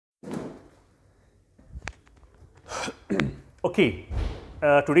Okay,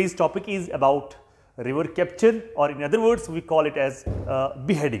 today's topic is about river capture, or in other words we call it as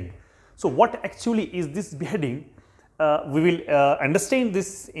beheading. So what actually is this beheading? We will understand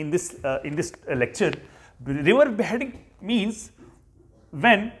this in this lecture. River beheading means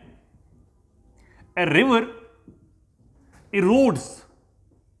when a river erodes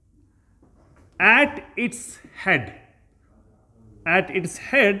at its head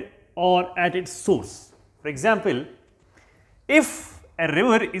or at its source. For example, if a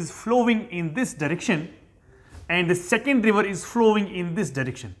river is flowing in this direction and the second river is flowing in this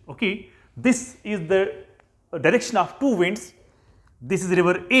direction, okay, this is the direction of two winds. This is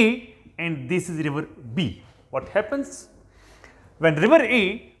river A and this is river B. What happens when river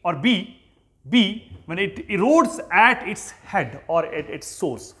A or B, when it erodes at its head or at its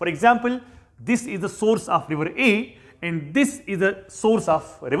source? For example, this is the source of river A and this is the source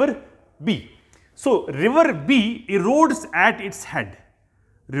of river B. So river B erodes at its head,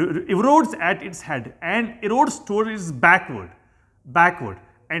 and erodes towards backward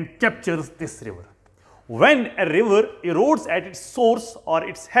and captures this river. When a river erodes at its source or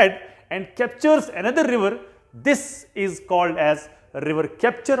its head and captures another river, this is called as river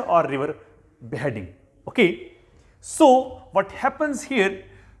capture or river beheading. Okay. So what happens here,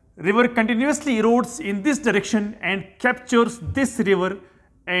 river continuously erodes in this direction and captures this river,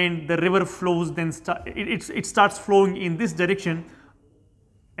 and the river flows, then it starts flowing in this direction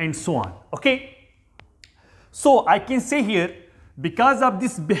and so on. Okay. So I can say here, because of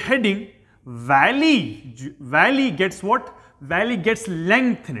this beheading, valley gets what? Valley gets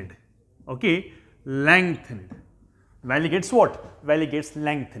lengthened. Okay, lengthened. Valley gets what? Valley gets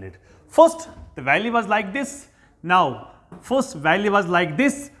lengthened. First the valley was like this. Now first valley was like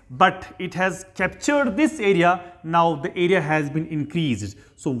this, but it has captured this area. Now the area has been increased.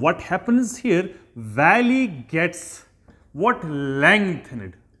 So what happens here? Valley gets what?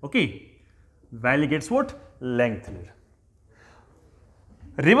 Lengthened. Okay, valley gets what? Lengthened.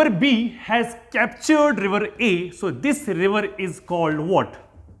 River B has captured river A. So this river is called what?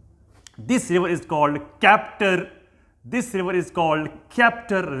 This river is called captor. This river is called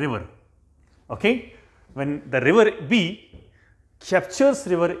captor river. Okay, when the river B captures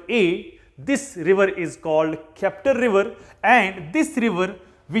river A, this river is called captor river, and this river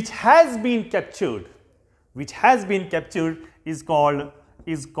which has been captured is called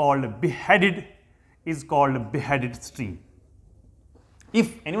beheaded stream.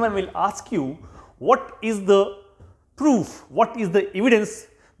 If anyone will ask you what is the proof, what is the evidence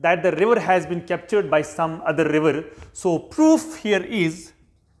that the river has been captured by some other river, so proof here is,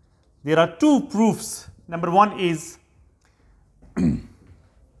 there are two proofs. Number one is you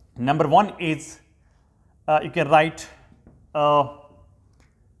can write elbow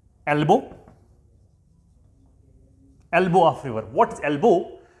of river. What is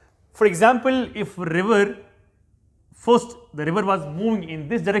elbow? For example, if river, first the river was moving in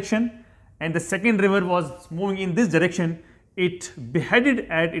this direction and the second river was moving in this direction, it beheaded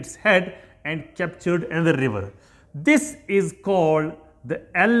at its head and captured another river. This is called the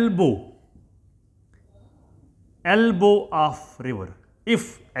elbow of river.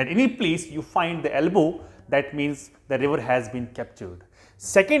 If at any place you find the elbow, that means the river has been captured.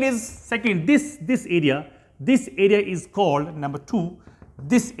 Second, this area is called, number two,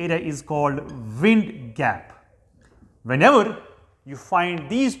 this area is called wind gap. Whenever you find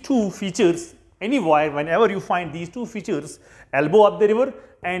these two features anywhere, whenever you find these two features, elbow of the river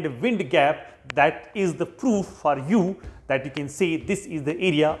and wind gap, that is the proof for you that you can say this is the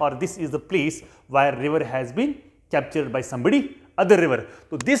area or this is the place where river has been captured by somebody other river.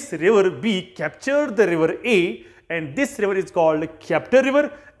 So this river B captured the river A, and this river is called captor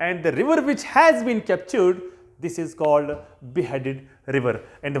river, and the river which has been captured, this is called beheaded river,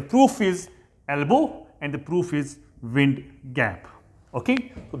 and the proof is elbow and the proof is wind gap.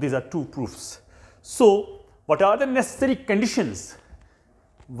 Okay, so these are two proofs. So what are the necessary conditions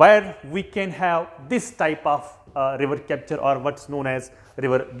where we can have this type of river capture or what's known as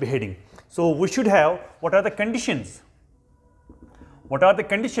river beheading? So we should have, what are the conditions? What are the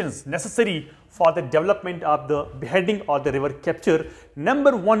conditions necessary for the development of the beheading or the river capture?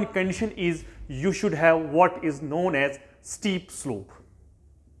 Number one condition is you should have what is known as steep slope.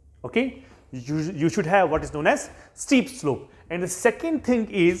 Okay, you should have what is known as steep slope. And the second thing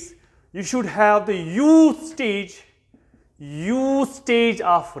is you should have the U stage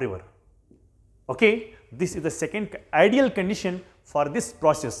of river. Okay, this is the second ideal condition for this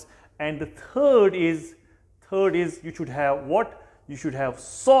process. And the third is you should have what? You should have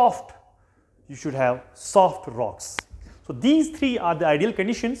soft rocks. So these three are the ideal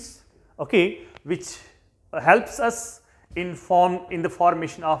conditions, okay, which helps us in the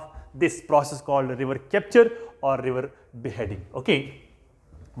formation of this process called river capture or river beheading. Okay.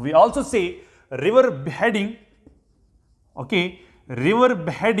 We also say river beheading. Okay, river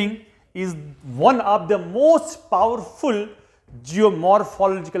beheading is one of the most powerful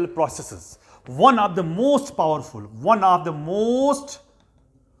geomorphological processes. One of the most powerful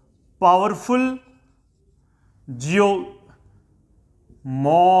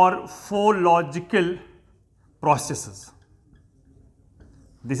geomorphological processes.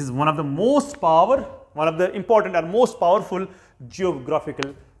 This is one of the important or most powerful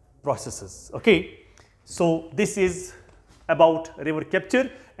geographical processes. Okay, so this is about river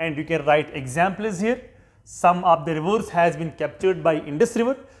capture, and you can write examples here. Some of the rivers has been captured by Indus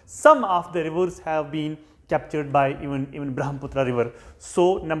River. Some of the rivers have been captured by even Brahmaputra River.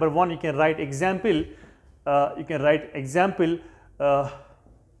 So number one, you can write example.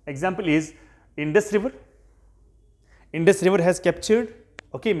 Example is Indus River. Indus River has captured,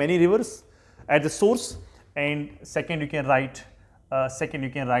 okay, many rivers at the source, and second you can write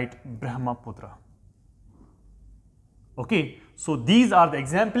Brahmaputra. Okay, so these are the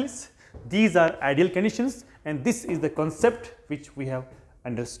examples, these are ideal conditions, and this is the concept which we have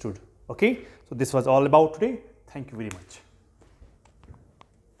understood. Okay, so this was all about today. Thank you very much.